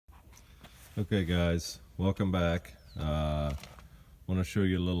Okay guys, welcome back. Want to show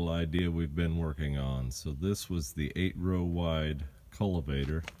you a little idea we've been working on. So this was the 8-row wide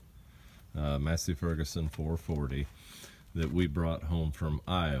cultivator, Massey Ferguson 440, that we brought home from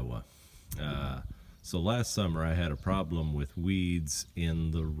Iowa. So last summer I had a problem with weeds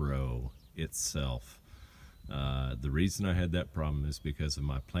in the row itself. The reason I had that problem is because of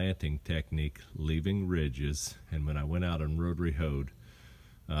my planting technique, leaving ridges, and when I went out and rotary hoed,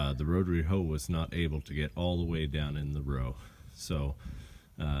 the rotary hoe was not able to get all the way down in the row. So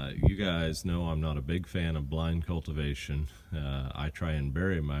you guys know I'm not a big fan of blind cultivation. I try and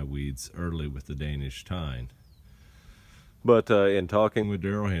bury my weeds early with the Danish tine. But in talking with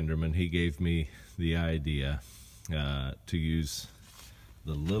Daryl Hinderman, he gave me the idea to use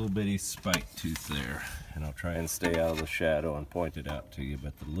the little bitty spike tooth there. And I'll try and stay out of the shadow and point it out to you,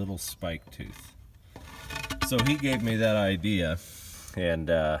 but the little spike tooth. So he gave me that idea. And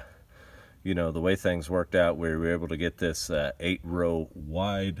you know, the way things worked out, we were able to get this 8-row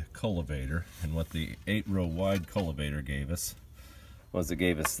wide cultivator. And what the 8-row wide cultivator gave us was it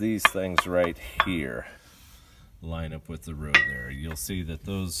gave us these things right here, line up with the row there. You'll see that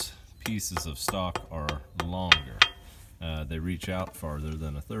those pieces of stock are longer. They reach out farther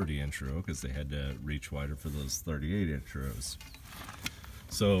than a 30-inch row because they had to reach wider for those 38-inch rows.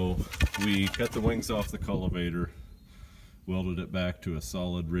 So we cut the wings off the cultivator, welded it back to a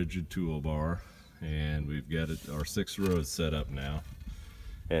solid rigid toolbar, and we've got it, our 6 rows set up now,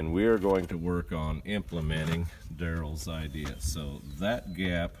 and we are going to work on implementing Daryl's idea. So that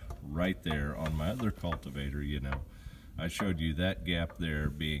gap right there on my other cultivator, you know, I showed you that gap there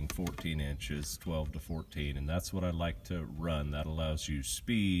being 14 inches, 12 to 14, and that's what I like to run. That allows you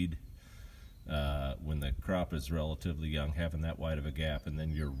speed when the crop is relatively young, having that wide of a gap, and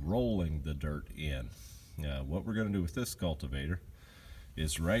then you're rolling the dirt in. What we're going to do with this cultivator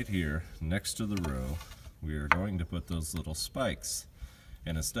is right here next to the row, we are going to put those little spikes.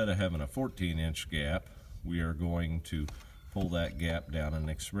 And instead of having a 14-inch gap, we are going to pull that gap down and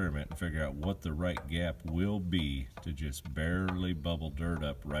experiment and figure out what the right gap will be to just barely bubble dirt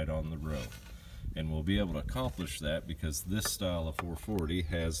up right on the row. And we'll be able to accomplish that because this style of 440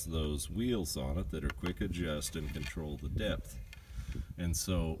 has those wheels on it that are quick adjust and control the depth. And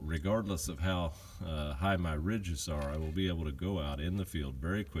so regardless of how high my ridges are, I will be able to go out in the field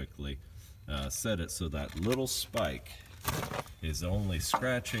very quickly, set it so that little spike is only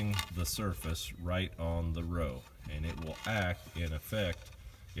scratching the surface right on the row, and it will act, in effect,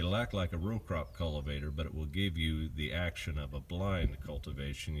 it'll act like a row crop cultivator, but it will give you the action of a blind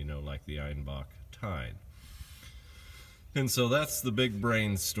cultivation, you know, like the Einbach tine. And so that's the big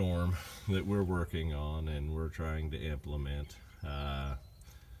brainstorm that we're working on and we're trying to implement.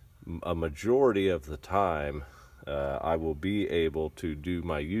 A majority of the time I will be able to do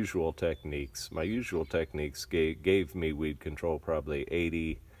my usual techniques. My usual techniques gave me weed control probably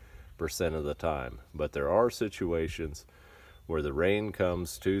 80% of the time, but there are situations where the rain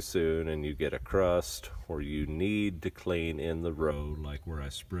comes too soon and you get a crust, or you need to clean in the row, like where I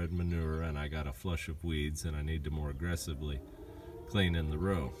spread manure and I got a flush of weeds and I need to more aggressively clean in the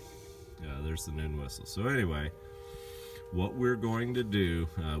row. There's the noon whistle. So anyway, what we're going to do,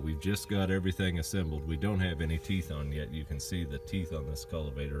 we've just got everything assembled. We don't have any teeth on yet. You can see the teeth on this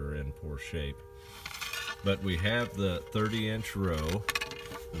cultivator are in poor shape. But we have the 30-inch row.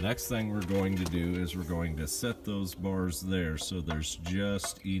 The next thing we're going to do is we're going to set those bars there so there's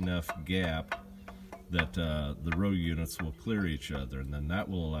just enough gap that the row units will clear each other, and then that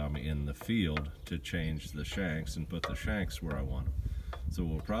will allow me in the field to change the shanks and put the shanks where I want them. So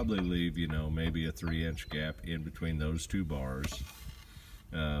we'll probably leave, you know, maybe a 3-inch gap in between those 2 bars.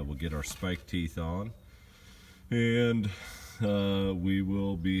 We'll get our spike teeth on, and we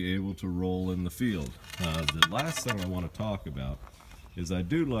will be able to roll in the field. The last thing I want to talk about is I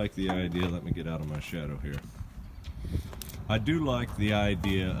do like the idea, let me get out of my shadow here. I do like the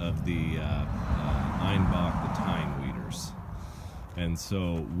idea of the Einbach, the tine weeders. And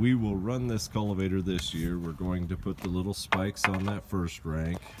so we will run this cultivator this year. We're going to put the little spikes on that first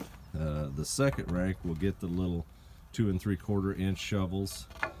rank. The second rank will get the little 2 3/4-inch shovels,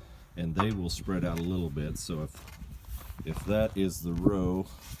 and they will spread out a little bit. So if that is the row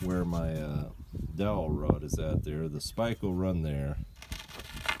where my dowel rod is at there, the spike will run there,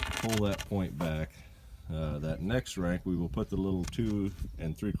 pull that point back. That next rank we will put the little 2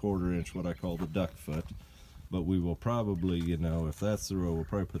 3/4-inch, what I call the duck foot. But we will probably, you know, if that's the row, we'll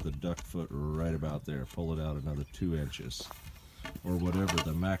probably put the duck foot right about there, pull it out another 2 inches, or whatever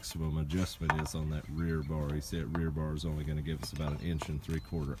the maximum adjustment is on that rear bar. You see that rear bar is only going to give us about 1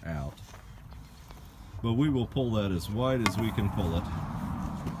 3/4 out. But we will pull that as wide as we can pull it,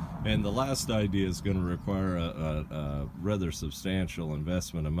 And the last idea is going to require a rather substantial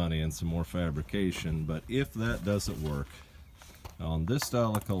investment of money and some more fabrication. But if that doesn't work, on this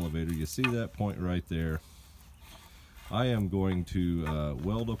style of cultivator, you see that point right there, I am going to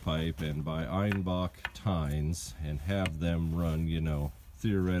weld a pipe and buy Einbach tines and have them run, you know,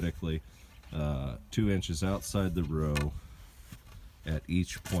 theoretically 2 inches outside the row at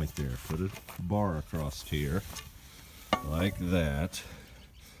each point there. Put a bar across here like that.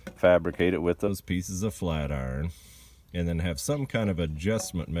 Fabricate it with those pieces of flat iron, and then have some kind of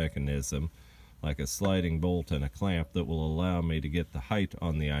adjustment mechanism like a sliding bolt and a clamp that will allow me to get the height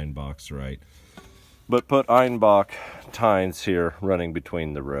on the iron box right. But put Einbach tines here running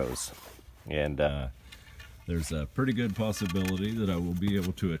between the rows, and there's a pretty good possibility that I will be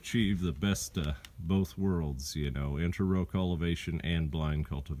able to achieve the best both worlds, you know, inter-row cultivation and blind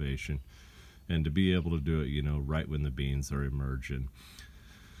cultivation, and to be able to do it, you know, right when the beans are emerging.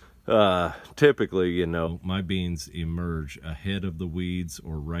 Typically, you know, my beans emerge ahead of the weeds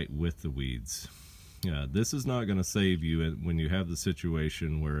or right with the weeds. This is not going to save you when you have the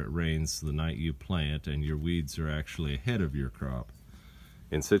situation where it rains the night you plant and your weeds are actually ahead of your crop.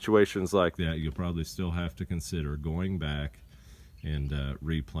 In situations like that, you'll probably still have to consider going back and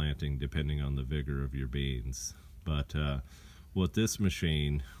replanting depending on the vigor of your beans. But what this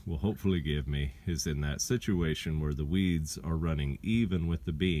machine will hopefully give me is in that situation where the weeds are running even with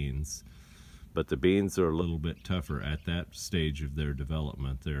the beans, but the beans are a little bit tougher at that stage of their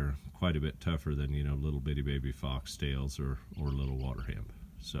development. They're quite a bit tougher than, you know, little bitty baby foxtails or little water hemp.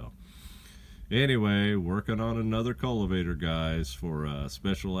 So anyway, working on another cultivator, guys, for a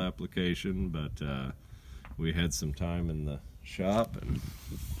special application, but we had some time in the shop and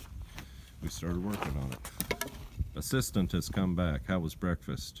we started working on it. Assistant has come back. How was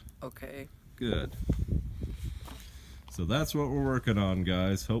breakfast? Okay. Good. So that's what we're working on,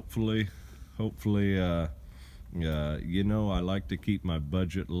 guys. Hopefully, you know, I like to keep my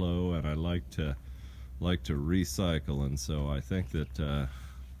budget low, and I like to recycle, and so I think that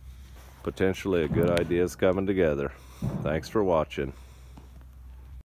potentially a good idea is coming together. Thanks for watching.